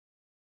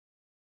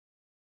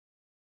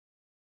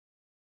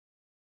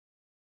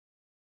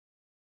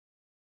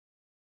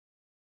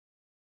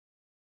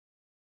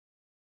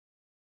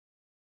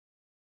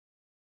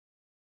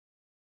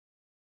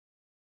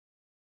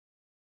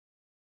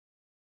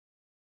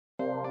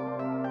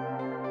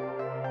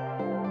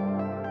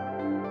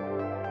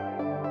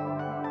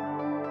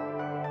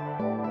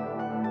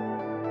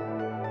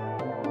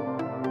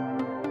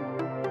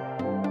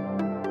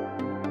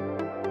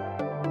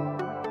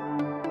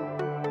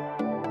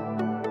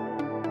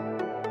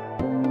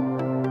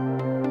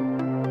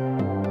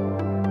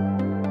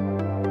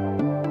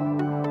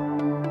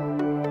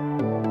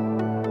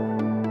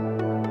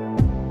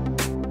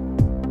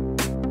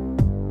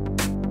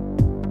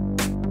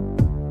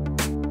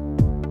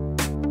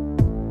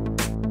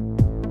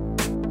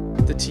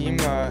the team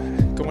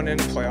going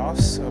into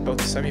playoffs, about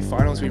the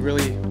semifinals. We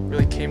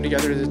really came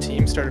together as a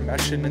team, started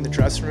meshing in the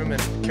dressing room,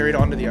 and carried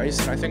on to the ice.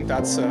 And I think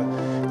that's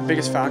the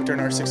biggest factor in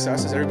our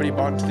success is everybody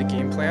bought into the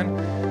game plan.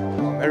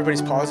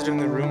 Everybody's positive in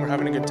the room. We're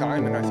having a good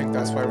time, and I think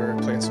that's why we're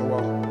playing so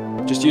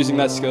well. Just using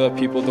that skill that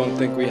people don't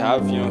think we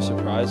have,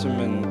 surprise them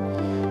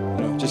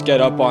and just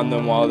get up on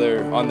them while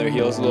they're on their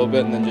heels a little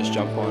bit, and then just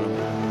jump on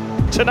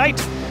them.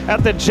 Tonight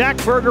at the Jack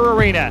Berger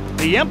Arena,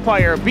 the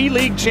Empire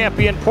B-League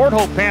champion Port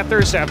Hope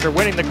Panthers, after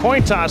winning the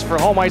coin toss for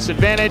home ice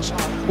advantage,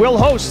 will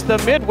host the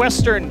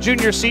Midwestern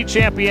Junior C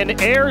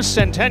champion Ayr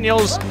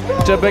Centennials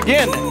to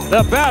begin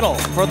the battle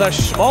for the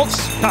Schmalz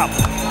Cup.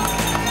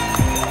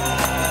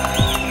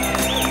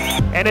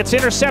 And it's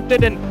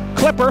intercepted, and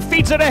Clipper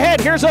feeds it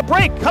ahead. Here's a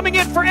break coming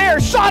in for Ayr.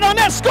 Shot on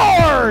net,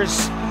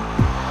 scores!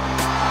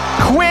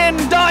 Quinn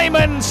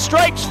Diamond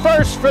strikes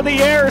first for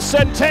the Ayr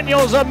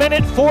Centennials, a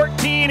minute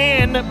 14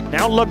 in.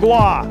 Now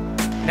Lagois,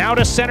 now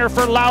to center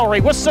for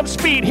Lowry with some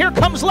speed. Here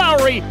comes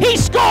Lowry, he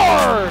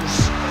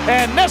scores!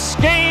 And this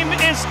game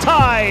is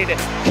tied.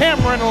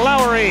 Cameron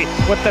Lowry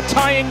with the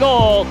tying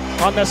goal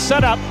on the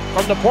setup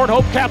from the Port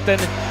Hope captain,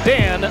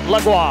 Dan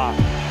Lagois.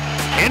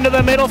 Into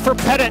the middle for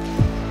Pettit.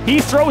 He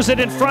throws it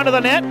in front of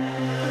the net,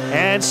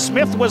 and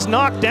Smith was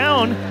knocked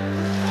down.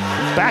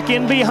 Back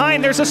in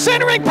behind, there's a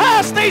centering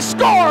pass, they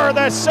score!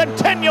 The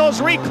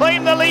Centennials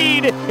reclaim the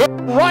lead. It's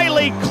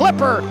Riley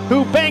Clipper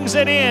who bangs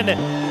it in,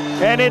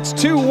 and it's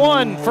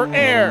 2-1 for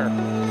Ayr.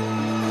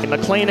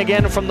 McLean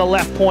again from the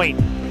left point,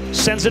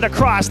 sends it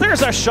across.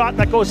 There's a shot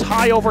that goes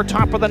high over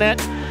top of the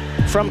net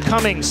from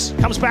Cummings.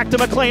 Comes back to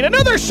McLean,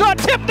 another shot,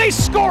 tipped, they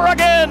score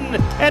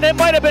again! And it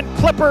might have been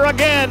Clipper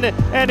again,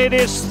 and it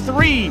is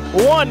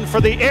 3-1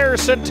 for the Ayr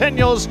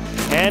Centennials.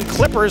 And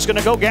Clipper is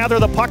gonna go gather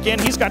the puck in.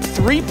 He's got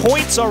 3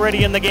 points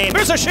already in the game.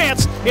 There's a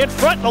chance in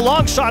front, the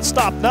long shot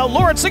stopped. Now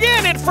Lawrence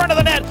again in front of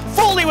the net.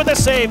 Foley with a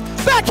save,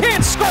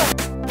 backhand score!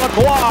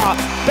 Lagois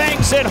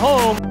bangs it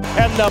home,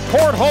 and the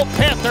Port Hope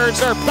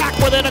Panthers are back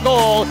within a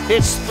goal.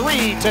 It's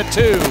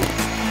 3-2.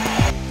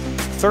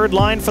 Third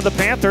line for the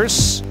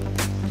Panthers.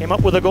 Came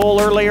up with a goal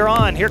earlier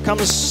on. Here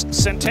comes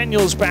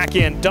Centennials back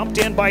in, dumped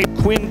in by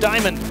Quinn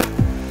Diamond.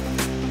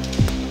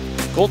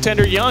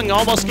 Goaltender Young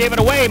almost gave it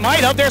away,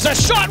 might have. There's a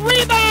shot,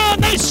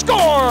 rebound, they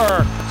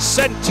score!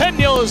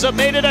 Centennials have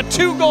made it a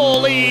 2-goal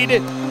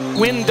lead.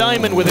 Quinn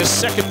Diamond with his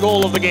second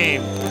goal of the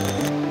game.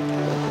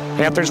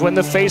 Panthers win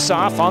the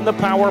face-off on the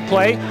power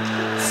play.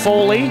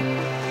 Foley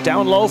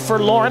down low for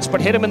Lawrence,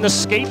 but hit him in the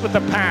skate with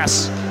the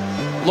pass.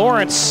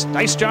 Lawrence,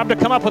 nice job to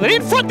come up with it.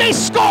 In front, they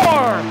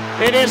score!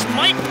 It is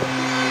Mike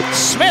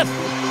Smith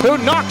who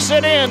knocks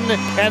it in,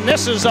 and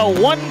this is a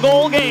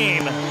 1-goal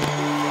game.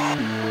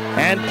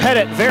 And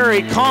Pettit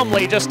very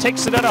calmly just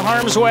takes it out of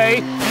harm's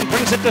way and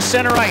brings it to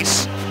center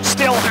ice.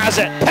 Still has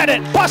it.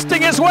 Pettit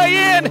busting his way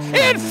in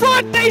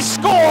front, they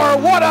score!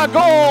 What a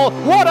goal!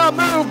 What a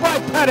move by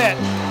Pettit!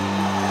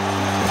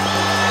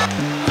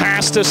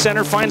 Pass to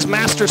center finds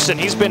Masterson.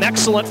 He's been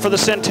excellent for the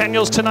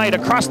Centennials tonight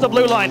across the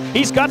blue line.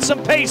 He's got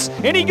some pace,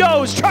 and he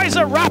goes, tries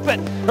to wrap it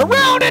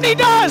around, and he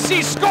does!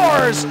 He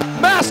scores!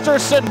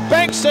 Masterson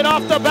banks it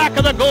off the back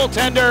of the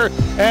goaltender,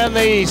 and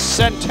the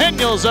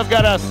Centennials have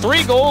got a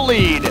 3-goal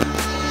lead.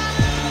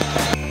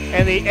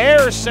 And the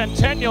Ayr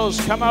Centennials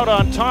come out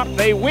on top.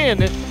 They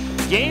win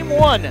Game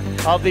 1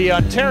 of the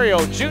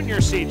Ontario Junior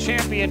C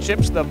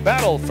Championships, the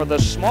battle for the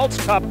Schmalz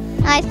Cup.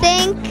 I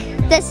think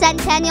the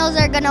Centennials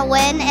are going to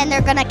win, and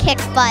they're going to kick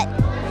butt.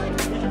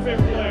 Who's your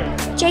favorite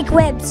player? Jake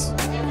Wibbs.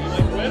 You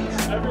like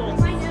Wibbs? Everyone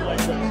seems to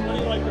like Wibbs. What do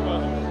you like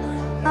about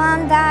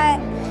him? That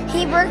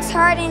he works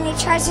hard and he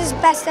tries his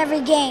best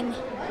every game.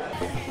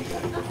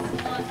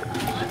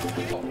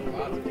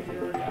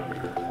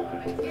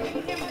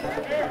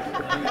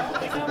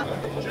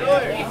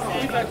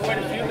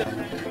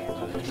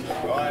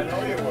 I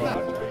know you will.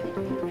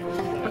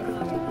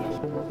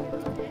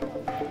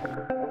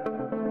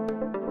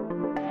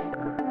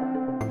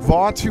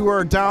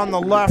 Vautour down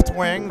the left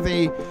wing,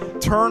 the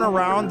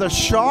turnaround, the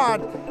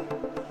shot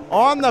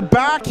on the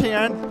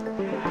backhand,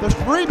 the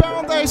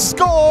rebound, they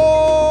score!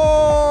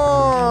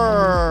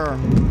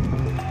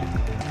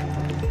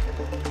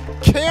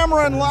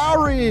 Cameron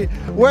Lowry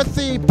with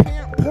the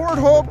Port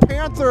Hope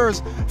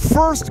Panthers'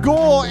 first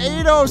goal,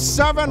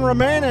 8:07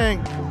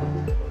 remaining.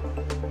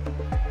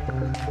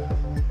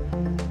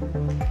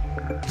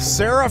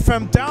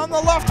 Seraphim down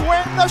the left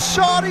wing, the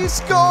shot, he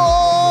scores!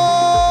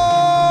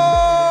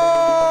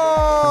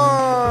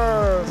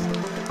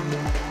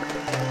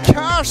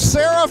 Cash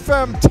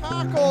Seraphim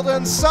tackled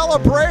in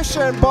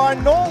celebration by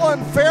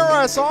Nolan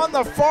Ferris on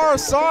the far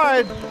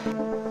side.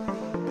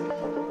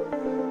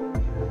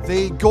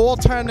 The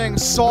goaltending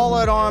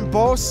solid on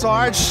both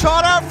sides.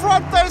 Shot out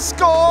front, they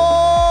score!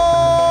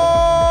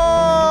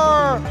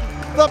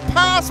 The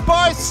pass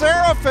by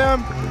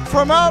Seraphim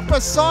from out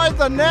beside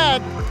the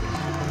net.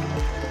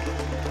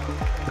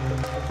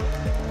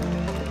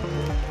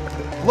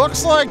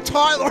 Looks like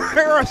Tyler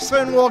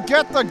Harrison will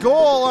get the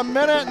goal a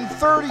minute and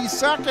 30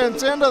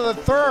 seconds into the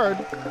third.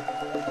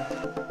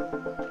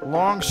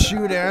 Long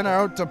shoot in,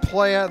 out to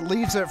play it,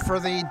 leaves it for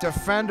the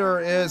defender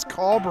is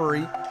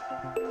Calbury.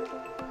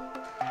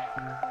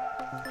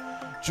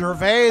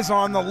 Gervais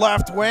on the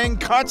left wing,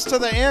 cuts to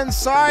the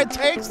inside,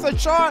 takes the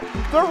shot,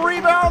 the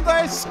rebound,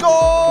 they score!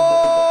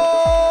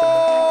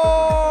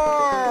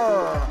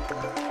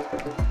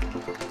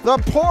 The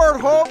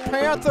Port Hope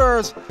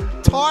Panthers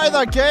tie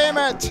the game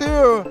at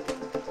 2.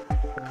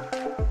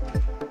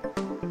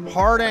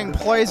 Harding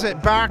plays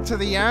it back to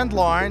the end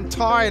line,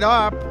 tied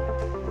up.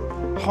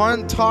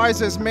 Hunt ties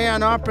his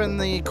man up in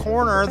the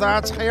corner,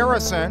 that's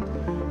Harrison.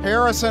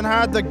 Harrison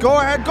had the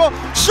go-ahead goal,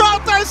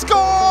 shot, they score!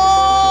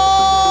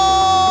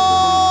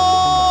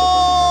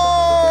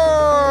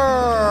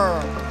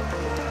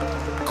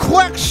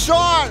 Quick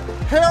shot,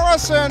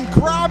 Harrison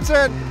grabs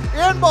it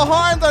in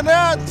behind the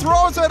net,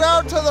 throws it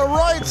out to the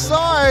right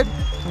side.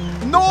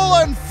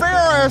 Nolan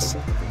Ferris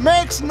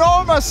makes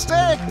no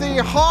mistake,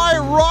 the high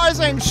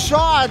rising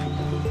shot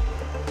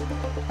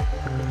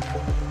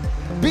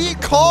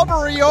beat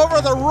Calbury over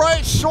the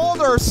right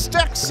shoulder,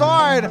 stick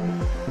side.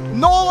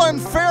 Nolan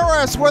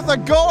Ferris with a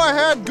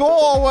go-ahead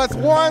goal with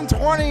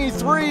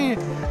 1:23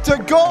 to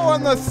go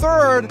in the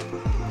third.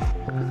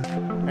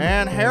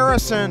 And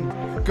Harrison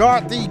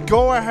got the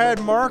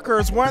go-ahead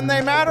markers when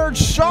they mattered,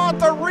 shot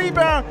the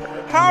rebound.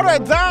 How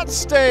did that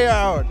stay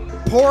out?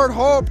 Port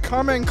Hope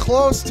coming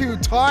close to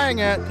tying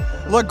it.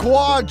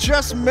 Lagois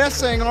just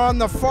missing on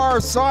the far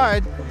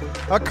side.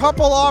 A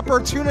couple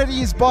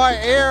opportunities by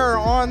Ayr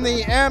on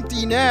the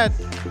empty net,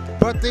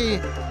 but the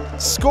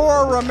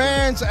score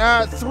remains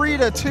at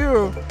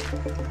 3-2.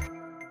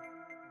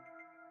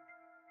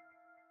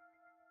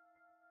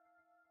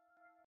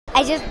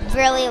 I just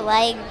really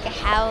like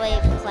how they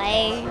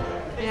play.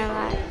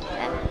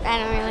 I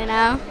don't really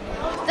know.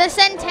 The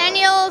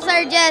Centennials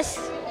are just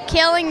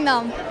killing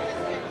them.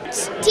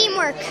 It's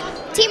teamwork,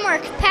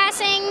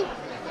 passing,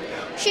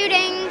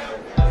 shooting,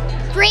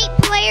 great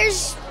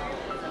players,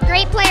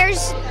 great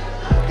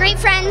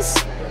friends.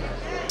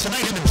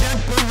 Tonight in the Jack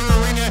Berger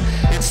Arena,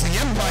 it's the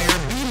Empire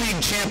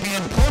B-League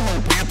champion Port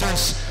Hope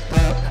Panthers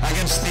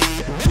against the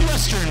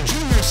Midwestern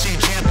Junior C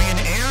champion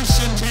Ayr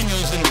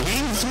Centennials in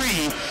Game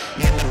 3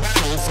 in the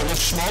battle for the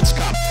Schmalz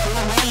Cup.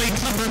 Riley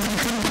Clipper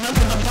couldn't come up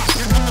with the puck.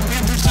 Here come the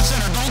Panthers to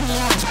center. Dalton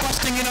Lawrence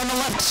busting in on the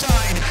left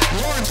side.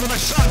 Lawrence with a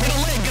shot, hit a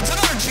leg, gets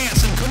another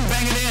chance and couldn't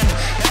bang it in.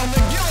 Now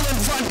McGill in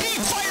front, he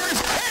fires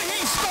and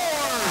he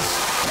scores!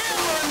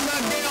 Cameron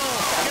McGill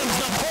gives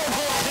the Port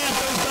Hope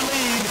Panthers the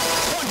lead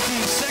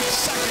 26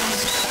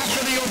 seconds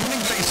after the opening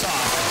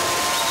faceoff.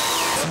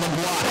 From the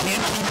block,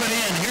 can't keep it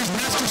in. Here's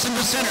Masterson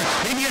to center,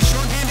 maybe a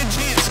short-handed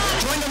chance.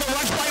 Joined on the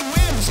rush by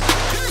Wibbs.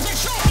 Here's a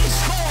shot, he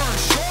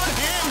scores!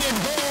 Short-handed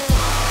goal.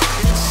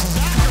 It's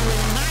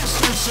Zachary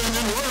Masterson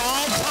and we're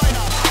all tied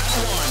up at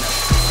 1.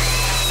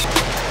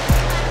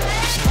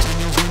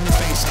 Centennials win the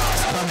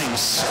faceoff.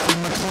 Cummings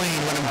from McLean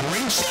with a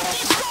great shot.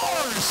 He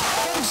scores!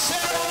 From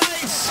center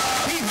ice.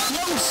 He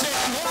floats it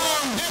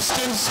long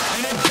distance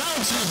and it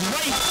bounces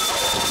right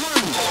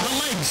through the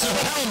legs of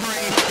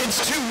Calbury. It's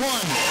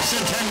 2-1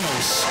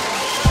 Centennials.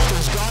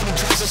 There's Godwin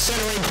tries a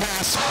centering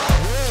pass.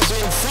 Rolls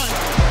in front.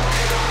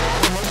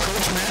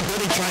 Coach Matt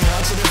Goody trying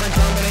lots of different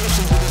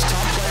combinations with his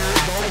top player,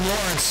 Dalton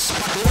Lawrence.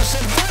 Puck loose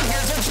in front.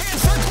 Here's a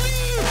chance for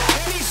Clee,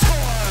 and he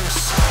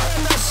scores.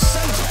 And the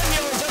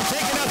Centennials have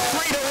taken a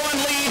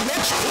 3-1 lead.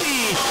 Mitch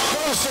Clee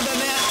goes to the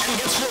net and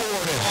gets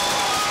rewarded.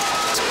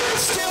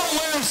 Still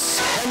loose,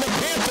 and the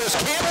Panthers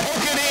can't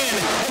poke it in.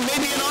 And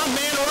maybe an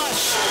odd-man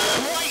rush.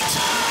 White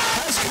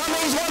has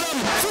Cummings with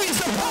him.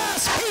 Frees the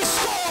pass. He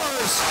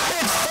scores.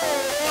 It's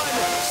 4-1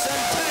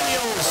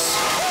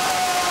 Centennials.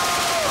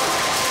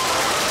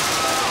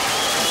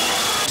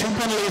 Two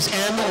penalties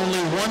end,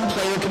 only one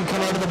player can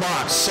come out of the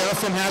box.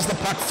 Seraphim has the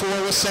puck for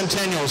the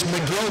Centennials.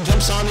 McGill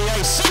jumps on the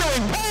ice,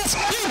 centering pass,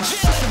 he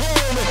jam it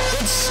home.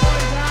 It's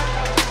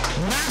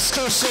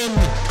Masterson,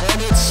 and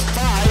it's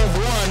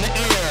 5-1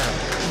 Ayr.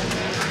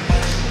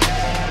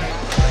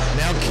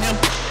 Now Kemp,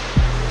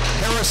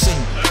 Harrison,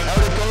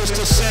 out it goes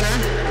to center.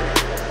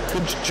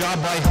 Good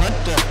job by Hunt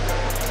to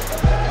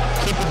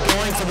keep it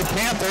going for the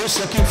Panthers,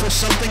 looking for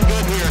something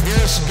good here.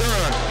 Here's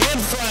Gurr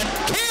in front,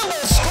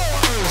 Campbell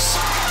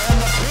scores! And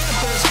the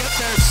Panthers get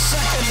their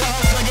second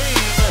off the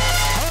game.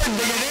 Hard to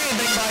get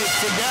anything by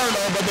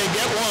Figueroa, but they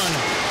get one.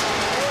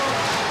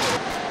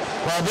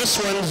 Well, this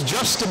one's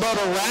just about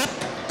a wrap.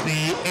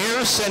 The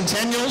Ayr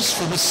Centennials,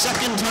 for the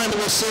second time in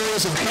the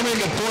series, have come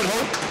into Port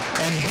Hope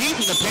and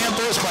beaten the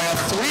Panthers by a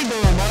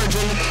 3-goal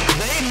margin.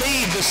 They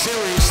lead the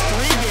series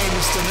 3-0.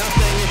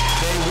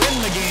 They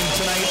win the game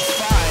tonight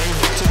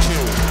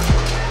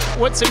 5-2.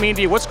 What's it mean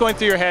to you? What's going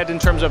through your head in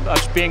terms of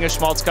being a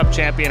Schmalz Cup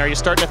champion? Are you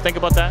starting to think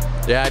about that?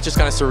 Yeah, it's just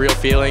kind of surreal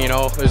feeling, you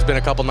know. There's been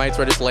a couple nights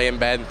where I just lay in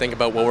bed and think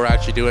about what we're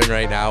actually doing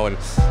right now, and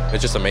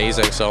it's just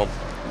amazing. So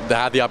to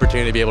have the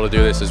opportunity to be able to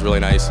do this is really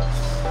nice.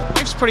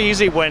 It's pretty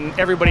easy when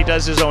everybody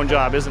does his own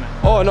job, isn't it?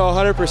 Oh no,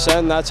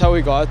 100%. That's how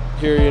we got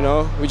here, you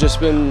know.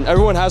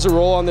 Everyone has a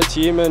role on the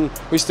team and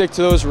we stick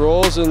to those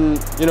roles and,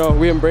 you know,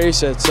 we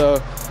embrace it.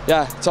 So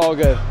yeah, it's all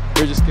good.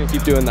 We're just gonna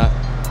keep doing that.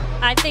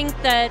 I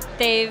think that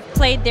they've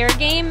played their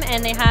game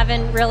and they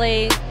haven't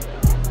really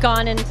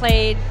gone and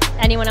played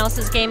anyone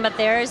else's game but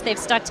theirs. They've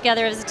stuck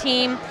together as a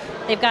team.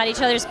 They've got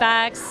each other's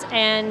backs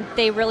and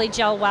they really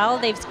gel well.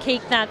 They've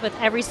caked that with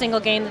every single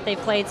game that they've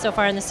played so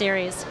far in the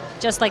series,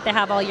 just like they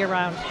have all year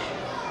round.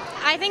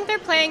 I think they're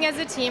playing as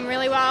a team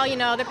really well. You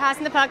know, they're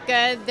passing the puck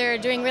good. They're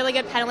doing really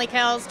good penalty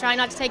kills, trying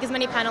not to take as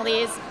many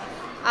penalties.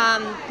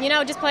 You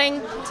know, just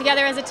playing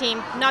together as a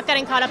team, not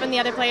getting caught up in the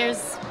other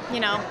players', you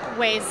know,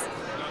 ways.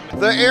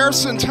 The Ayr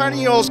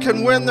Centennials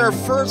can win their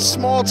first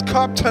Schmalz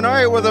Cup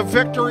tonight with a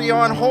victory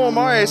on home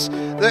ice.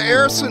 The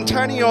Ayr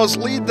Centennials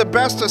lead the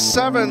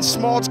best-of-7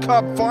 Schmalz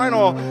Cup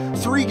final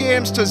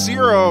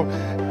 3-0.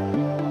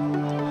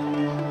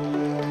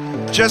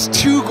 Just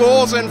 2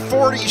 goals and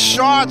 40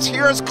 shots.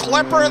 Here's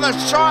Clipper, the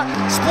shot,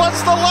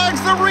 splits the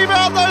legs, the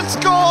rebound, the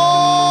score!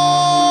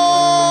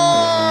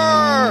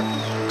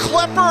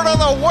 Clipper to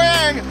the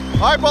wing.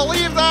 I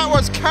believe that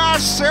was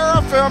Cash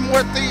Seraphim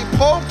with the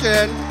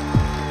poke-in.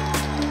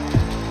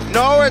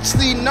 No, it's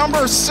the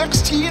number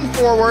 16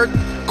 forward,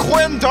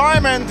 Quinn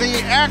Diamond,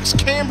 the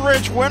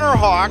ex-Cambridge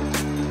Winterhawk.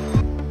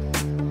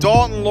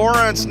 Dalton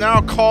Lawrence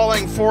now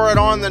calling for it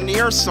on the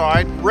near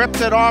side.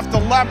 Ripped it off the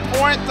left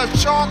point, the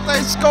shot,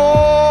 they score!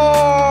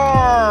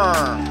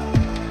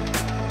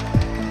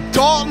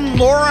 Dalton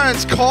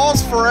Lawrence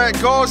calls for it,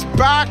 goes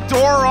back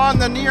door on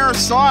the near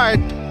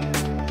side.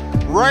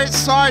 Right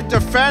side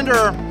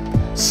defender,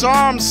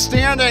 Sam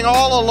standing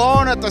all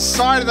alone at the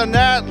side of the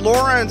net.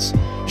 Lawrence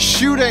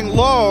shooting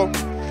low,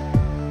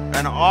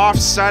 an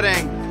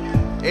offsetting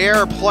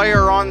Ayr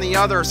player on the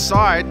other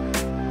side.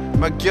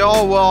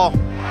 McGill will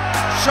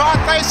shot,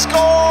 they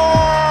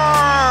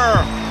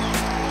score!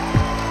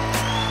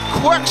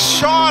 Quick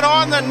shot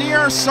on the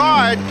near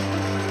side.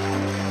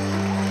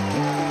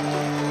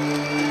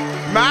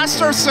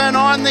 Masterson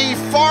on the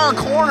far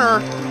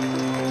corner.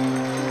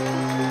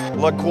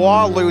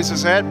 Lacroix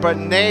loses it, but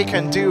Ney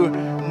can do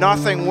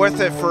nothing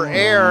with it for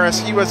Ayr as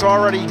he was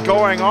already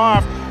going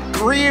off.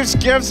 Greaves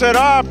gives it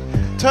up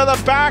to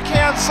the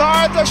backhand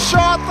side, the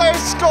shot, they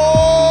score!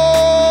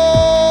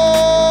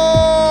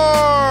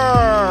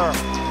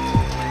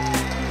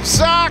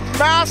 Zach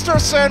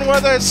Masterson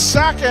with his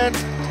second.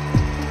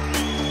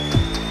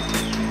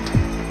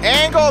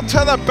 Angled to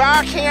the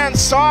backhand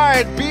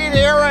side, beat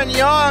Aaron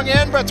Young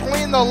in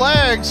between the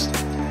legs.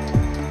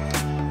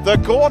 The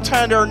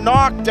goaltender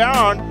knocked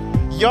down,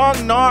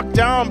 Young knocked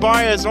down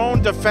by his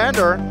own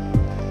defender.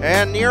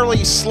 And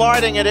nearly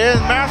sliding it in.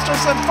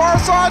 Masterson far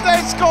side,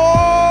 they score!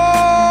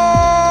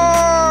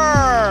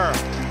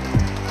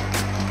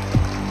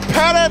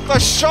 Pettit the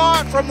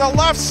shot from the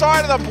left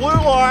side of the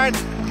blue line.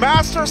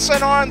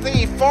 Masterson on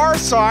the far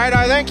side.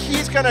 I think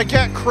he's going to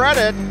get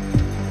credit.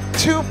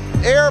 2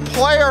 Ayr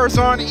players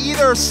on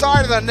either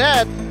side of the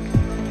net.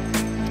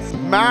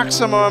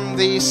 Maximum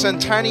the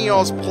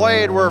Centennials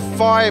played were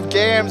 5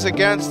 games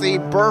against the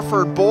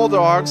Burford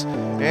Bulldogs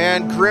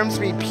and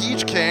Grimsby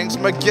Peach Kings.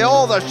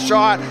 McGill the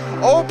shot,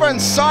 open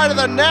side of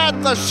the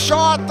net, the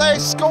shot, they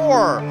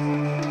score.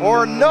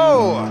 Or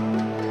no.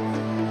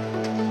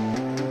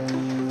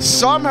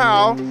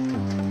 Somehow,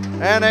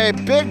 and a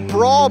big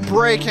brawl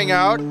breaking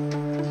out.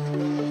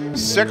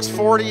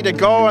 6:40 to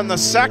go in the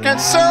second.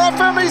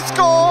 Seraphim, he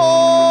scores!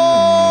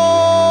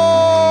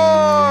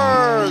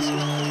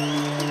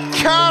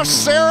 Cash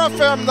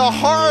Seraphim, the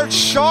hard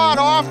shot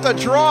off the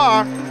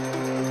draw.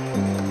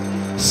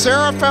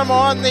 Seraphim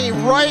on the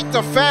right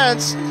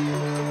defense.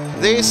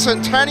 The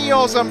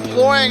Centennials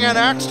employing an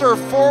extra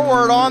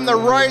forward on the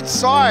right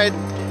side.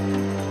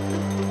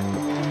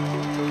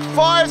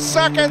 5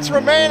 seconds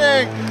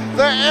remaining.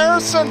 The Ayr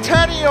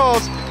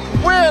Centennials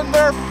win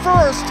their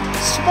first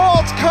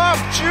Schmalz Cup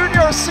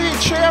Junior C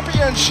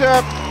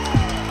Championship.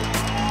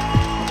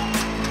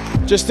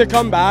 Just to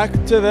come back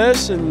to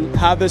this and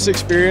have this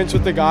experience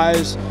with the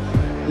guys,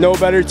 no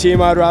better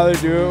team I'd rather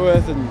do it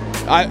with. And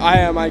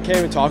I can't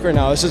even talk right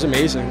now. This is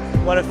amazing.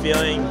 What a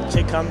feeling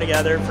to come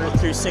together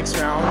through 6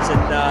 rounds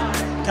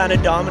and kind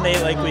of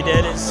dominate like we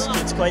did. It's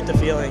quite the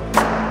feeling.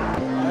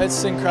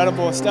 It's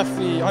incredible. It's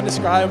definitely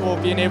undescribable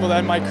being able to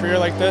end my career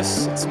like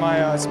this. It's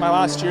my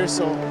last year,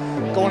 so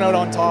going out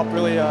on top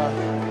really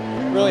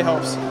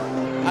helps.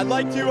 I'd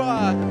like to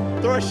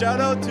throw a shout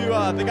out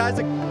to the guys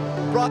that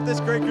brought this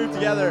great group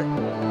together.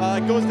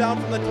 It goes down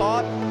from the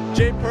top: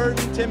 Jay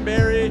Purton, Tim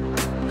Barry,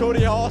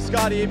 Cody Hall,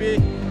 Scott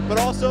Eby, but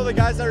also the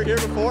guys that were here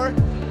before: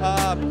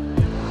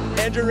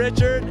 Andrew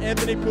Richard,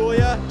 Anthony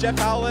Puglia, Jeff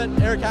Howlett,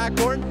 Eric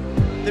Hackborn.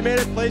 They made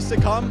it a place to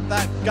come.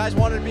 That guys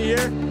wanted to be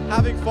here,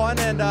 having fun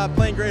and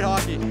playing great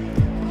hockey.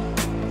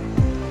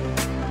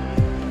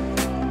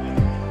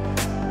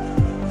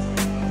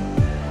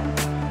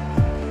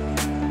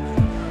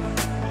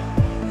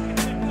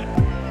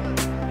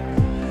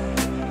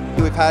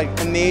 We've had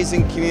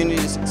amazing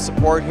community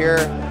support here.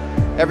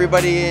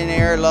 Everybody in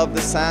Ayr loved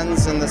the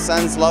Sens, and the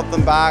Sens loved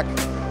them back.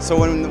 So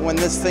when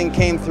this thing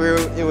came through,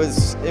 it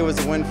was a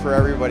win for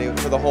everybody,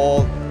 for the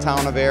whole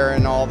town of Ayr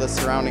and all the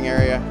surrounding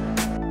area.